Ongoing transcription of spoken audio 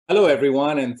Hello,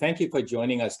 everyone, and thank you for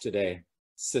joining us today.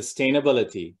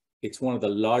 Sustainability, it's one of the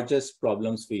largest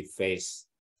problems we face.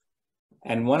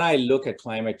 And when I look at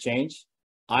climate change,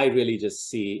 I really just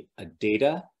see a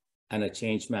data and a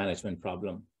change management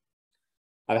problem.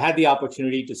 I've had the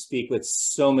opportunity to speak with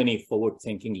so many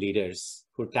forward-thinking leaders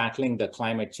who are tackling the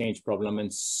climate change problem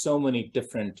in so many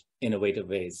different innovative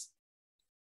ways.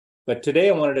 But today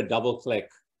I wanted to double-click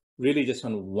really just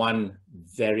on one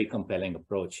very compelling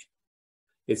approach.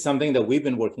 It's something that we've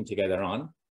been working together on.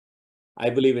 I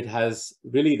believe it has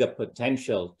really the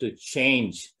potential to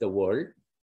change the world.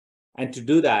 And to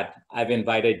do that, I've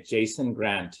invited Jason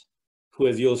Grant, who,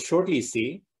 as you'll shortly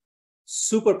see,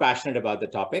 super passionate about the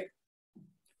topic.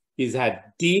 He's had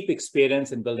deep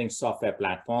experience in building software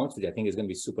platforms, which I think is going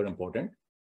to be super important.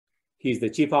 He's the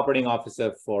Chief Operating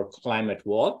Officer for Climate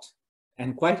Vault.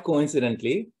 And quite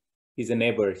coincidentally, he's a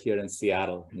neighbor here in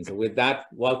Seattle. And so with that,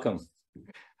 welcome.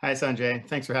 Hi, Sanjay.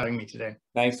 Thanks for having me today.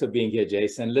 Thanks for being here,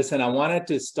 Jason. Listen, I wanted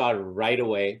to start right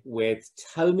away with,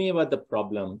 tell me about the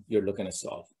problem you're looking to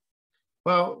solve.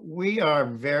 Well, we are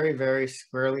very, very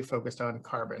squarely focused on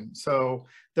carbon. So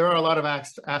there are a lot of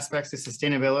aspects to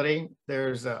sustainability.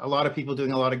 There's a lot of people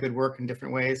doing a lot of good work in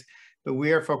different ways, but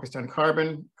we are focused on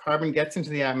carbon. Carbon gets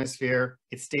into the atmosphere,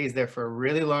 it stays there for a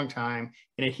really long time,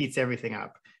 and it heats everything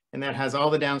up. And that has all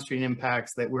the downstream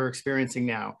impacts that we're experiencing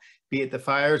now, be it the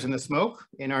fires and the smoke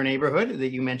in our neighborhood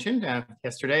that you mentioned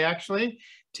yesterday, actually,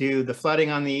 to the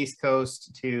flooding on the East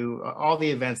Coast, to all the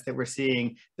events that we're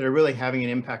seeing that are really having an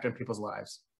impact on people's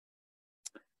lives.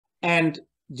 And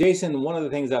Jason, one of the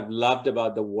things I've loved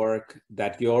about the work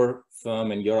that your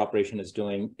firm and your operation is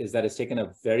doing is that it's taken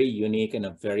a very unique and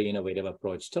a very innovative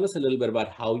approach. Tell us a little bit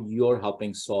about how you're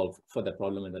helping solve for the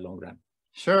problem in the long run.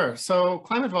 Sure. So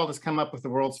Climate Vault has come up with the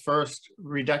world's first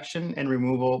reduction and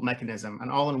removal mechanism, an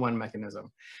all-in-one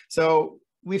mechanism. So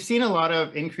we've seen a lot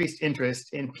of increased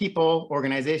interest in people,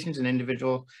 organizations, and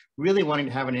individuals really wanting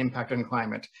to have an impact on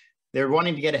climate. They're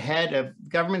wanting to get ahead of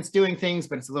governments doing things,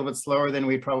 but it's a little bit slower than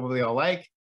we'd probably all like.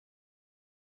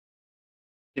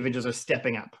 Individuals are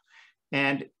stepping up.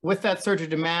 And with that surge of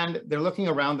demand, they're looking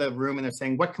around the room and they're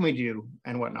saying, what can we do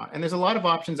and whatnot? And there's a lot of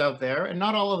options out there, and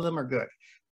not all of them are good.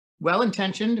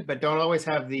 Well-intentioned, but don't always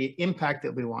have the impact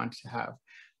that we want to have.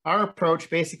 Our approach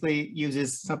basically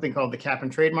uses something called the cap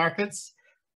and trade markets,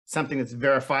 something that's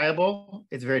verifiable.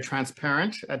 It's very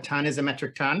transparent. A ton is a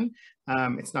metric ton.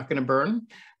 It's not going to burn.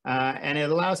 And it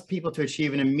allows people to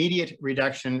achieve an immediate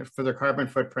reduction for their carbon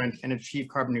footprint and achieve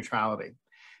carbon neutrality.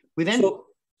 We then...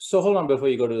 So hold on before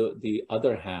you go to the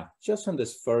other half. Just on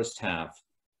this first half,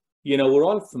 you know, we're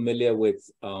all familiar with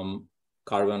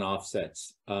carbon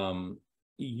offsets.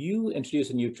 You introduced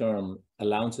a new term,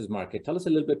 allowances market. Tell us a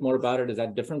little bit more about it. Is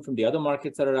that different from the other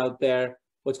markets that are out there?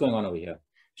 What's going on over here?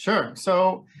 Sure.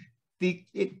 So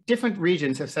different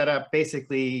regions have set up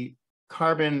basically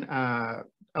carbon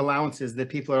allowances that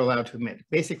people are allowed to emit,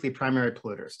 basically primary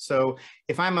polluters. So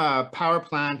if I'm a power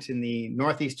plant in the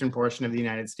northeastern portion of the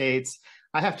United States,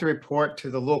 I have to report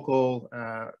to the local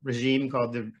regime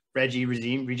called the RGGI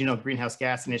regime, Regional Greenhouse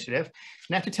Gas Initiative,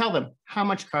 and I have to tell them how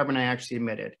much carbon I actually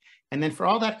emitted. And then for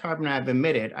all that carbon I've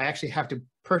emitted, I actually have to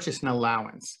purchase an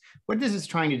allowance. What this is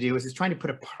trying to do is it's trying to put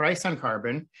a price on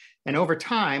carbon. And over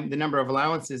time, the number of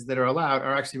allowances that are allowed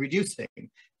are actually reducing,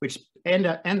 which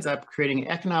ends up creating an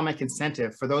economic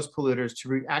incentive for those polluters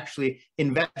to actually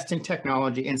invest in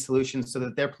technology and solutions so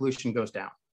that their pollution goes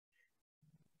down.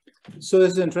 So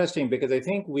this is interesting because I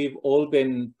think we've all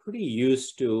been pretty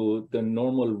used to the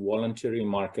normal voluntary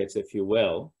markets, if you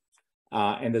will.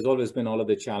 And there's always been all of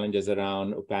the challenges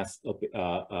around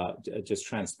just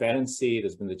transparency.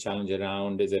 There's been the challenge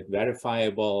around, is it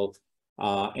verifiable?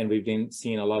 And we've been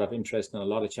seeing a lot of interest and a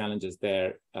lot of challenges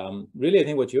there. Really, I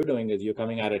think what you're doing is you're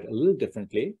coming at it a little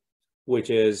differently, which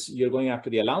is you're going after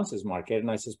the allowances market.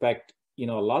 And I suspect, you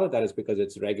know, a lot of that is because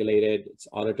it's regulated, it's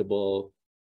auditable,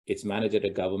 it's managed at a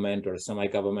government or a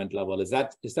semi-government level. Is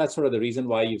that sort of the reason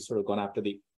why you've sort of gone after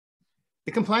the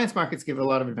compliance markets give a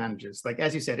lot of advantages. Like,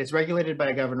 as you said, it's regulated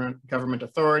by a government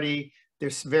authority.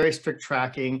 There's very strict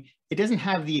tracking. It doesn't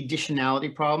have the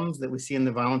additionality problems that we see in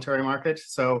the voluntary market.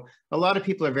 So a lot of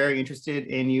people are very interested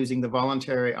in using the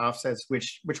voluntary offsets,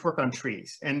 which work on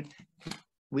trees. And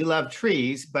we love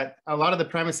trees, but a lot of the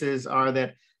premises are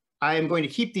that I am going to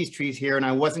keep these trees here and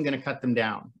I wasn't going to cut them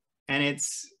down. And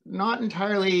it's not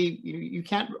entirely, you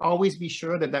can't always be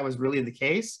sure that that was really the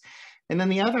case. And then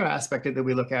the other aspect that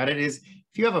we look at it is,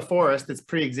 if you have a forest that's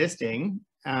pre-existing,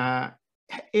 are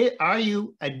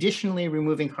you additionally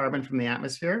removing carbon from the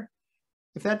atmosphere?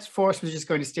 If that forest was just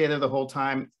going to stay there the whole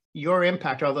time, your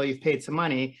impact, although you've paid some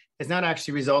money, has not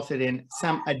actually resulted in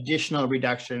some additional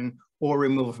reduction or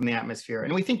removal from the atmosphere.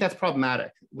 And we think that's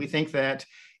problematic. We think that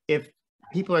if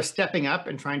people are stepping up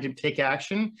and trying to take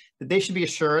action, that they should be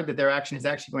assured that their action is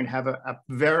actually going to have a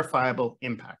verifiable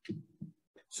impact.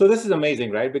 So this is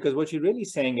amazing, right? Because what you're really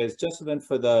saying is just then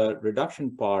for the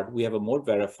reduction part, we have a more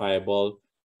verifiable,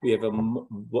 we have a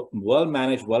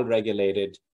well-managed,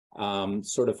 well-regulated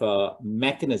sort of a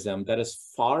mechanism that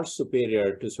is far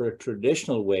superior to sort of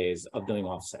traditional ways of doing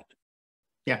offset.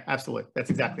 Yeah, absolutely. That's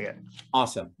exactly it.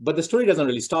 Awesome. But the story doesn't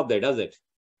really stop there, does it?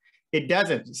 It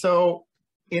doesn't. So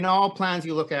in all plans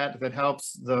you look at that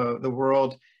helps the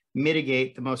world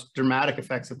mitigate the most dramatic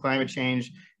effects of climate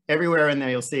change, everywhere in there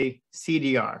you'll see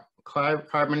CDR,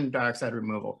 carbon dioxide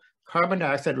removal. Carbon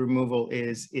dioxide removal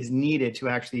is needed to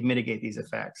actually mitigate these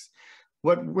effects.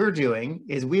 What we're doing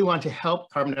is we want to help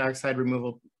carbon dioxide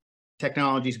removal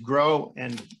technologies grow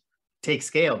and take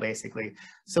scale, basically.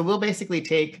 So we'll basically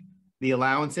take the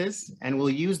allowances and we'll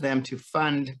use them to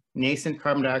fund nascent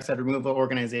carbon dioxide removal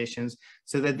organizations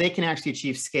so that they can actually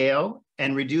achieve scale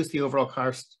and reduce the overall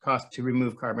cost to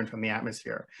remove carbon from the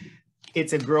atmosphere.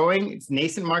 It's it's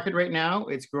nascent market right now.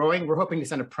 It's growing. We're hoping to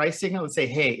send a price signal and say,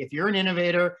 hey, if you're an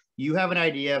innovator, you have an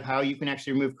idea of how you can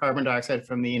actually remove carbon dioxide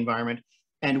from the environment,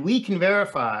 and we can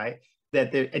verify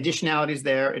that the additionality is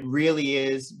there, it really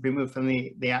is removed from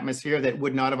the atmosphere that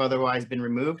would not have otherwise been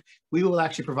removed, we will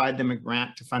actually provide them a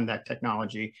grant to fund that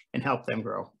technology and help them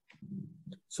grow.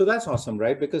 So that's awesome,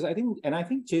 right? Because I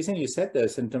think, Jason, you said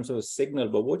this in terms of a signal,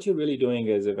 but what you're really doing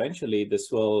is eventually this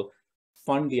will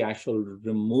fund the actual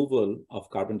removal of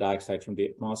carbon dioxide from the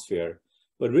atmosphere.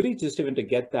 But really just even to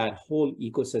get that whole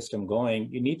ecosystem going,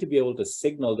 you need to be able to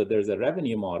signal that there's a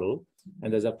revenue model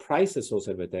and there's a price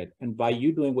associated with it. And by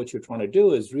you doing what you're trying to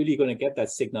do is really going to get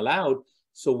that signal out.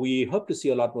 So we hope to see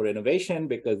a lot more innovation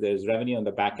because there's revenue on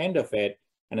the back end of it.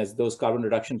 And as those carbon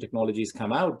reduction technologies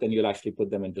come out, then you'll actually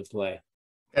put them into play.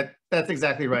 That's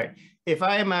exactly right. If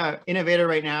I am an innovator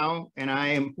right now and I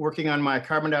am working on my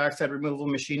carbon dioxide removal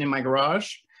machine in my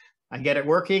garage, I get it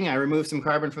working, I remove some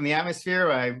carbon from the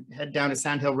atmosphere, I head down to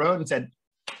Sand Hill Road and said,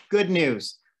 good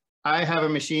news, I have a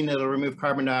machine that'll remove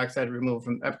carbon dioxide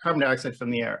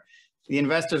from the air. The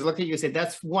investors look at you and say,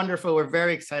 that's wonderful, we're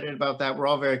very excited about that, we're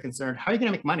all very concerned. How are you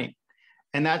going to make money?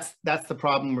 And that's the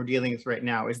problem we're dealing with right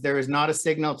now, is there is not a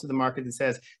signal to the market that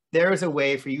says there is a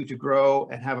way for you to grow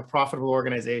and have a profitable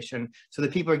organization so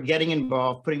that people are getting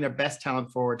involved, putting their best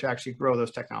talent forward to actually grow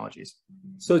those technologies.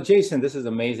 So Jason, this is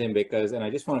amazing because, and I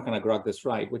just want to kind of grok this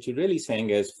right, what you're really saying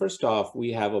is, first off,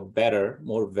 we have a better,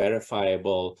 more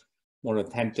verifiable, more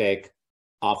authentic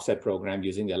offset program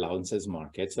using the allowances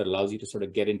market. So it allows you to sort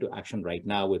of get into action right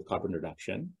now with carbon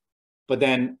reduction. But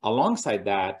then alongside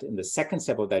that, in the second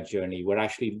step of that journey, we're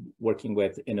actually working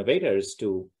with innovators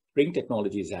to bring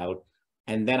technologies out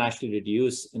and then actually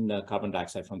reduce in the carbon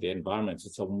dioxide from the environment. So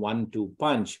it's a 1-2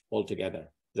 punch altogether.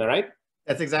 Is that right?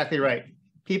 That's exactly right.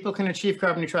 People can achieve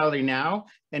carbon neutrality now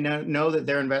and know that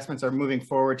their investments are moving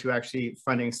forward to actually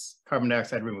funding carbon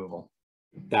dioxide removal.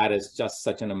 That is just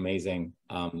such an amazing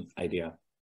idea.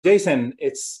 Jason,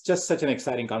 it's just such an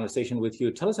exciting conversation with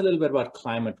you. Tell us a little bit about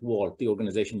Climate Vault, the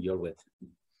organization you're with.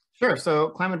 Sure. So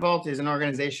Climate Vault is an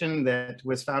organization that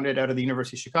was founded out of the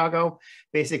University of Chicago.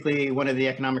 Basically, one of the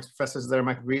economics professors there,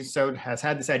 Michael Greenstone, has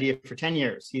had this idea for 10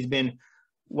 years. He's been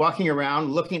walking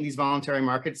around, looking at these voluntary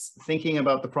markets, thinking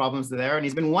about the problems there, and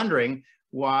he's been wondering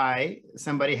why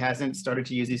somebody hasn't started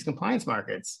to use these compliance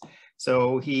markets.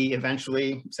 So he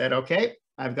eventually said, okay,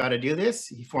 I've got to do this.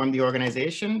 He formed the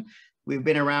organization. We've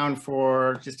been around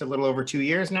for just a little over 2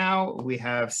 years now. We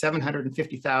have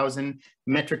 750,000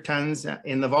 metric tons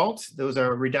in the vault. Those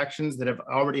are reductions that have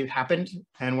already happened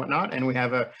and whatnot. And we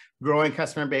have a growing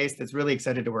customer base that's really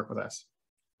excited to work with us.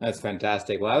 That's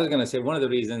fantastic. Well, I was going to say one of the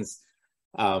reasons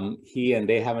he and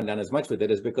they haven't done as much with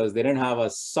it is because they didn't have a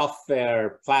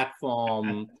software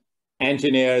platform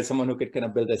engineer, someone who could kind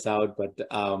of build this out.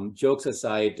 But jokes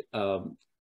aside,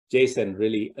 Jason,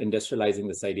 really industrializing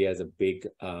this idea is a big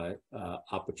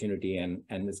opportunity and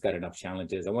it's got enough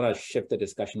challenges. I want to shift the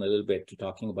discussion a little bit to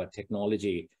talking about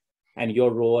technology and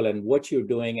your role and what you're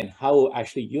doing and how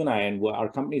actually you and I and our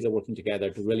companies are working together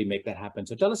to really make that happen.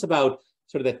 So tell us about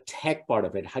sort of the tech part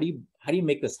of it. How do you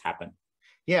make this happen?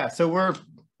 Yeah, so we're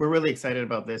really excited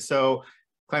about this. So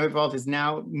Climate Vault is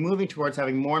now moving towards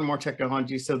having more and more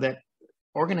technology so that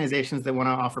organizations that want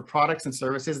to offer products and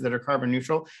services that are carbon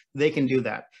neutral, they can do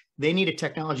that. They need a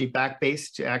technology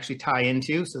backbase to actually tie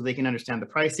into so they can understand the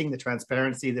pricing, the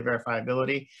transparency, the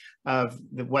verifiability of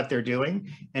what they're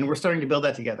doing. And we're starting to build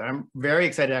that together. I'm very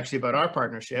excited actually about our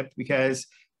partnership because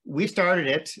we started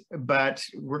it, but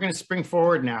we're going to spring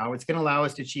forward now. It's going to allow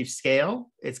us to achieve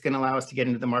scale. It's going to allow us to get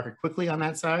into the market quickly on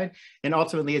that side. And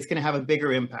ultimately, it's going to have a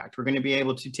bigger impact. We're going to be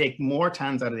able to take more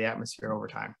tons out of the atmosphere over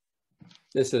time.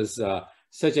 This is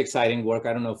such exciting work.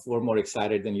 I don't know if we're more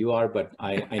excited than you are, but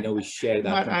I know we share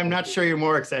that. I'm not sure you're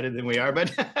more excited than we are,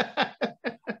 but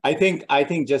I think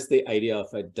just the idea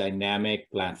of a dynamic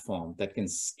platform that can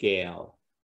scale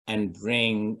and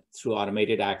bring through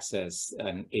automated access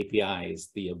and APIs,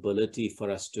 the ability for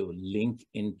us to link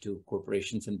into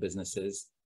corporations and businesses,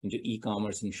 into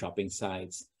e-commerce and shopping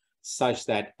sites, such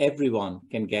that everyone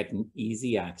can get an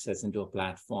easy access into a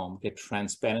platform, get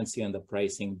transparency on the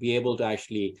pricing, be able to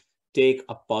actually take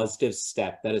a positive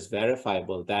step that is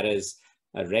verifiable, that is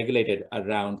regulated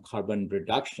around carbon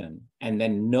reduction, and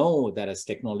then know that as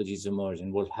technologies emerge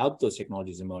and will help those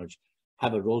technologies emerge,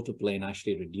 have a role to play in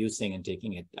actually reducing and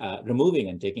taking it, removing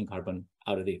and taking carbon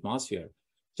out of the atmosphere.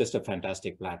 Just a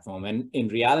fantastic platform. And in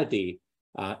reality,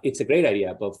 it's a great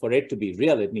idea, but for it to be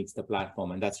real, it needs the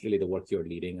platform. And that's really the work you're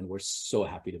leading. And we're so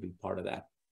happy to be part of that.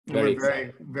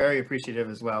 We're very appreciative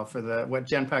as well for what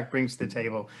Genpact brings to the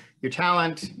table. Your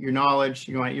talent, your knowledge,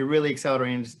 you're really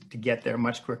accelerating to get there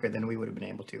much quicker than we would have been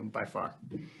able to by far.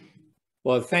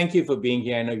 Well, thank you for being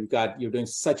here. I know you're doing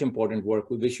such important work.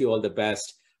 We wish you all the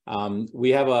best. We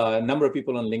have a number of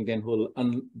people on LinkedIn who will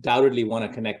undoubtedly want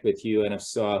to connect with you. And if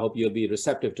so, I hope you'll be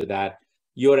receptive to that.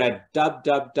 You're at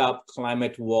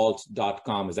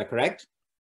www.climatevault.com. Is that correct?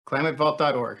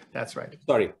 Climatevault.org. That's right.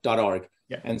 Sorry, .org.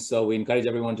 Yeah. And so we encourage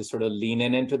everyone to sort of lean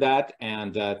into that.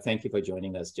 And thank you for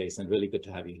joining us, Jason. Really good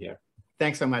to have you here.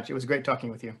 Thanks so much. It was great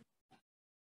talking with you.